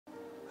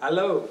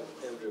Hello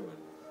everyone.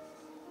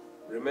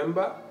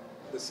 Remember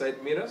the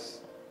side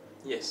mirrors?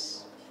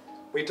 Yes.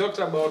 We talked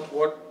about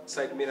what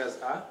side mirrors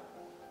are,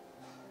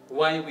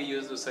 why we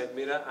use the side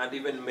mirror, and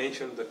even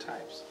mentioned the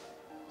types.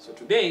 So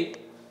today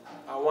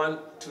I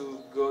want to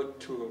go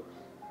to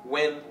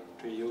when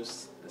to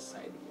use the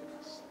side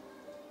mirrors.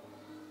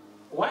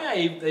 Why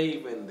are they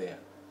even there?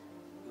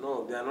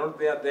 No, they are not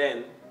there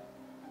then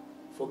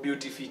for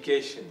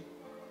beautification.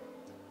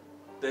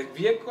 The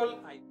vehicle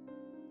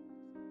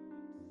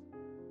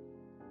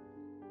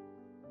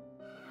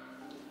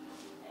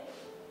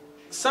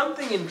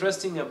Something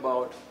interesting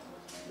about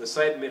the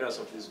side mirrors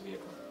of this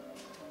vehicle.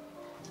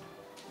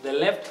 The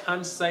left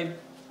hand side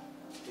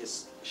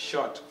is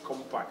short,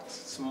 compact,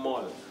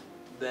 small.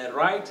 The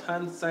right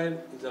hand side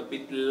is a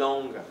bit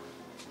longer.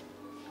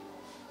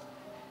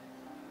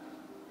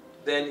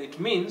 Then it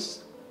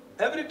means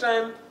every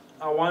time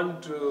I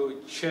want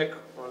to check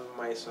on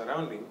my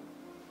surrounding,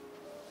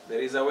 there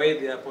is a way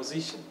they are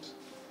positioned.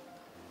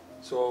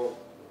 So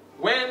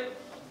when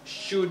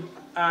should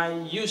I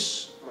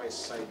use my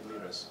side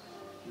mirrors?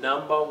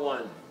 Number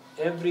one,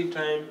 every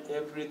time,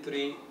 every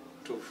 3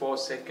 to 4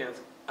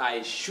 seconds,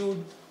 I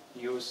should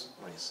use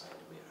my side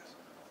mirrors.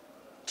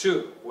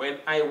 2, when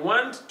I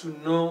want to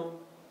know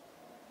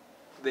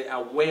the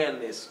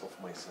awareness of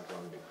my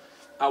surrounding,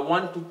 I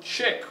want to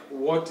check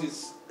what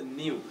is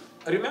new.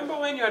 Remember,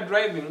 when you are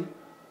driving,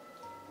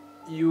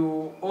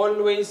 you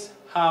always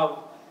have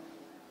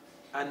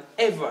an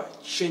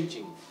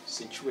ever-changing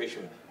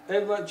situation,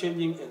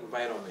 ever-changing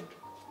environment.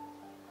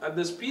 At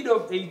the speed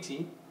of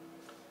 80,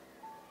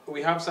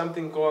 we have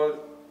something called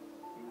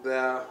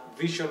the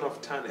vision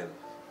of tunnel.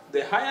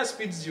 The higher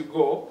speeds you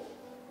go,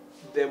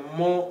 the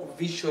more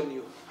vision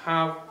you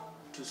have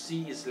to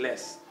see is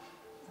less.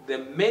 The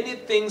many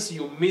things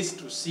you miss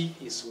to see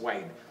is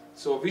wide.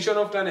 So vision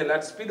of tunnel,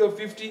 at speed of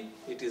 50,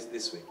 it is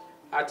this way.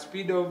 At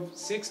speed of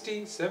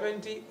 60,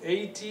 70,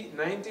 80,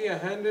 90,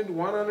 100,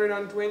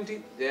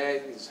 120, there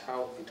is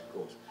how it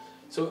goes.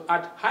 So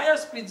at higher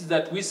speeds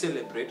that we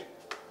celebrate,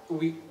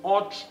 we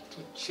ought to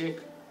check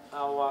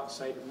our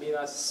side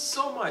mirrors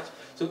so much.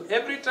 So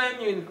every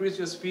time you increase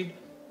your speed,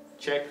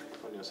 check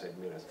on your side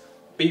mirrors.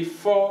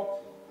 Before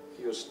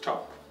you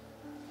stop,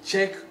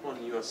 check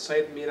on your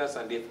side mirrors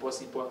and if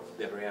possible,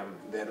 the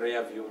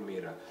rear view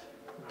mirror.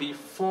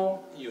 Before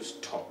you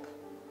stop,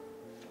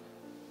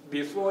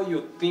 before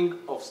you think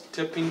of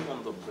stepping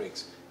on the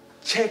brakes,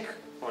 check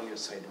on your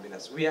side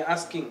mirrors. We are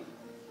asking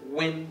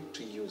when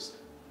to use.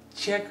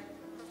 Check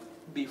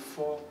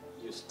before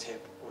you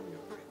step on your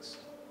brakes.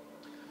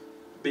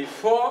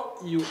 Before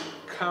you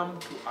come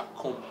to a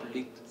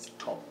complete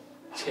stop,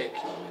 check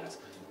your mirrors.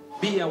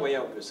 Be aware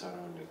of your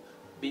surroundings.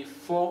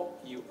 Before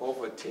you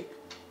overtake,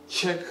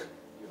 check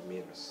your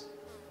mirrors.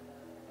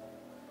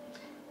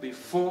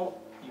 Before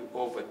you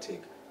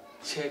overtake,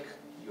 check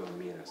your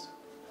mirrors.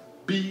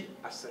 Be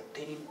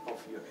ascertain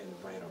of your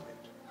environment.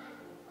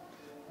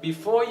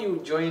 Before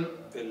you join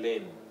a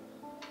lane,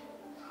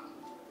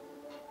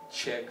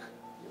 check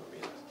your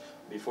mirrors.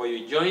 Before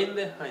you join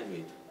the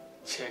highway,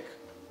 check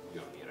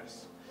your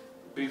mirrors.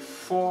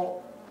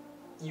 Before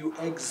you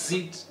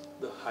exit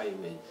the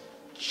highway,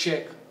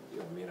 check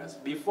your mirrors.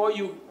 Before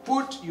you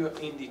put your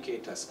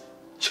indicators,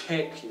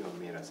 check your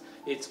mirrors.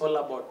 It's all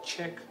about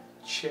check,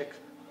 check,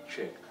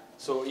 check.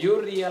 So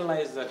you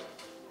realize that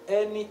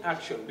any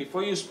action,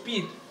 before you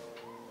speed,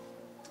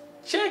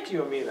 check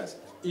your mirrors.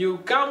 You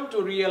come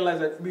to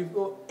realize that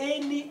before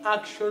any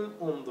action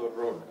on the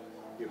road,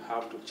 you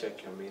have to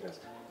check your mirrors.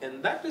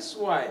 And that is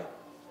why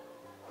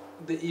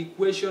the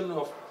equation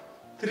of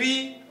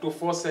 3 to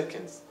 4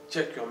 seconds,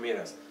 check your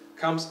mirrors,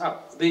 comes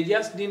up. They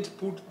just didn't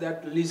put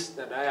that list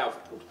that I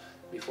have put.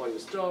 Before you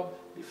stop,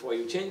 before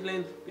you change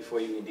lane,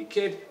 before you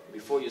indicate,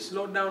 before you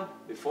slow down,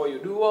 before you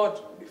do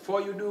what,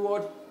 before you do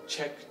what,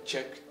 check,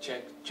 check,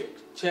 check, check,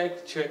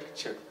 check, check,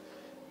 check.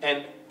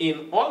 And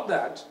in all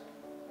that,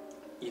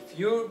 if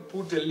you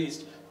put a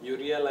list, you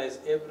realize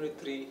every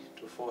 3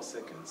 to 4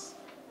 seconds,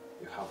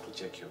 you have to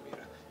check your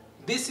mirror.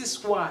 This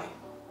is why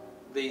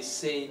they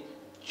say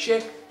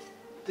check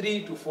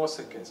 3 to 4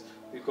 seconds,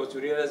 because you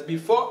realize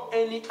before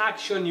any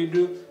action you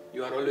do,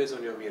 you are always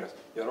on your mirrors.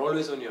 You are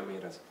always on your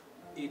mirrors.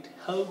 It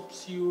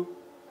helps you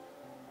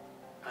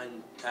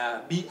and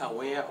be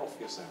aware of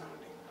your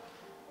surrounding.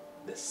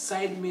 The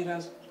side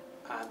mirrors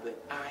are the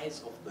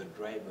eyes of the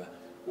driver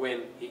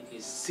when he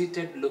is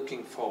seated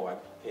looking forward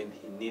and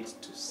he needs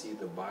to see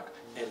the back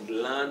and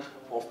learn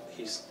of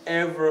his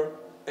ever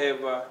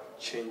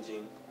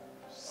changing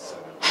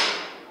surroundings.